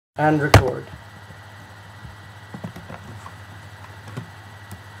And record.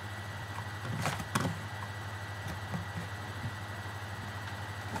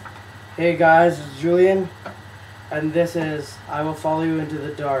 Hey guys, it's Julian, and this is I Will Follow You Into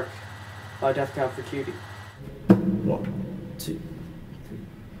the Dark by Death Cab for Cutie. 1, 2, 3,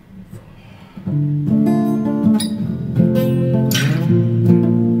 4.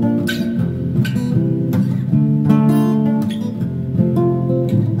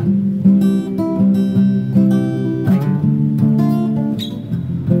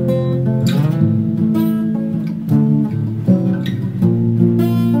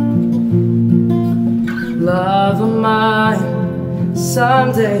 Love of mine,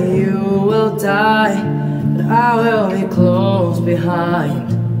 someday you will die, but I will be close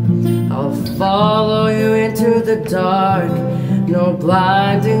behind. I'll follow you into the dark, no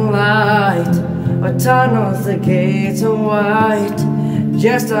blinding light or tunnels, the gates are white,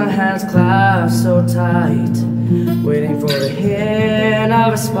 just our hands clasped so tight, waiting for the hint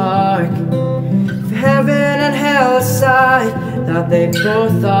of a spark. If heaven and hell aside, that they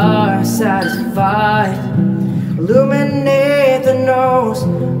both are satisfied. Illuminate the nose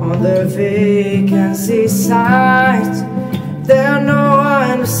on the vacancy signs. There's no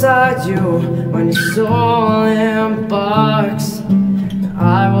one beside you when your soul embarks.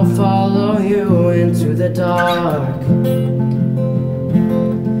 I will follow you into the dark.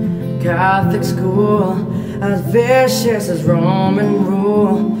 Catholic school, as vicious as Roman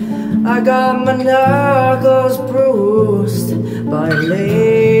rule. I got my knuckles bruised by a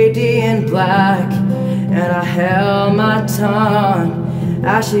lady in black, and I held my tongue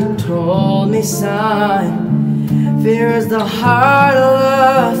as she told me, son, fear is the heart of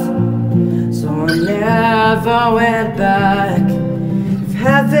love, so I never went back. If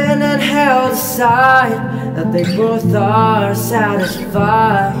heaven and hell decide that they both are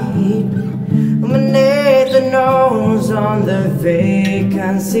satisfied, illuminate the nose on the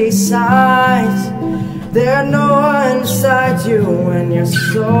vacancy signs. There's no one beside you when your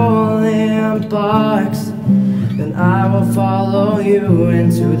soul embarks. Then I will follow you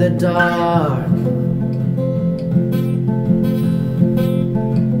into the dark.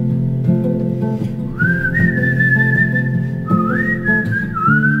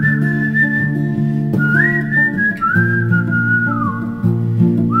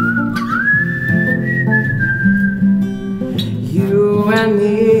 You and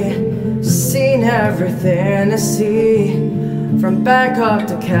me, seen everything to see, from Bangkok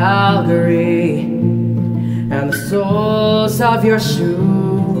to Calgary, and the soles of your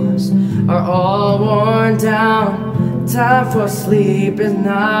shoes are all worn down. Time for sleep is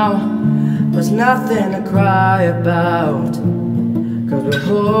now, there's nothing to cry about, 'cause we'll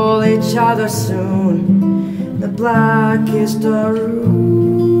hold each other soon, the blackest of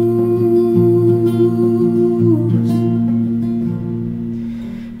rooms.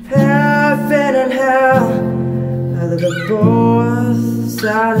 Heaven and hell, either they're both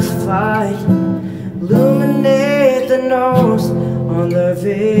satisfied. Illuminate the nose on the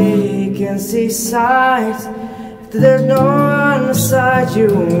vacancy signs. If there's no one beside you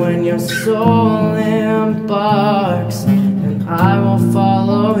when your soul embarks, then I will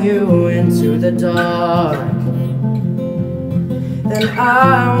follow you into the dark. Then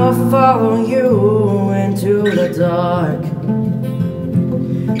I will follow you into the dark.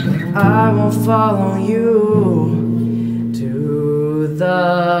 I will follow you to the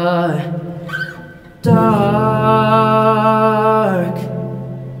dark.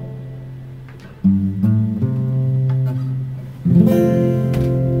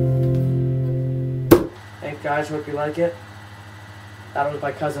 Hey guys, hope you like it. That was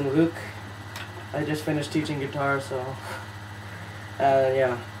my cousin Luke. I just finished teaching guitar, so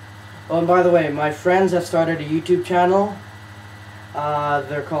yeah. Oh, and by the way, my friends have started a YouTube channel.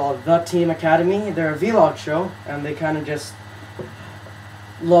 They're called The Team Academy. They're a vlog show, and they kind of just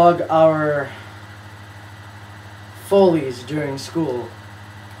log our Follies during school.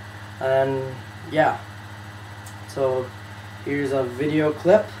 And yeah, so here's a video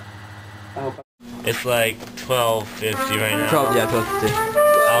clip. I hope it's like 12:50 right now. 12:50.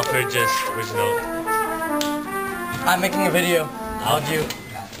 Alfred just original. I'm making a video. How'd you?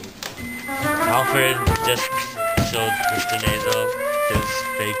 Alfred just showed Mr. Nazo his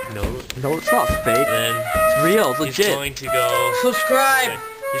fake note. No, it's not fake. And it's real, it's legit. He's going to go. Subscribe!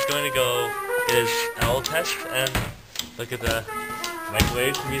 He's going to go get his L test and look at the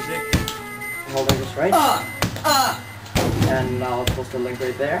microwave music. I'm holding this right. And I'll post a link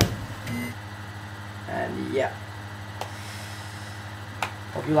right there. And yeah.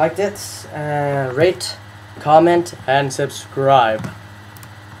 Hope you liked it. Rate, comment, and subscribe.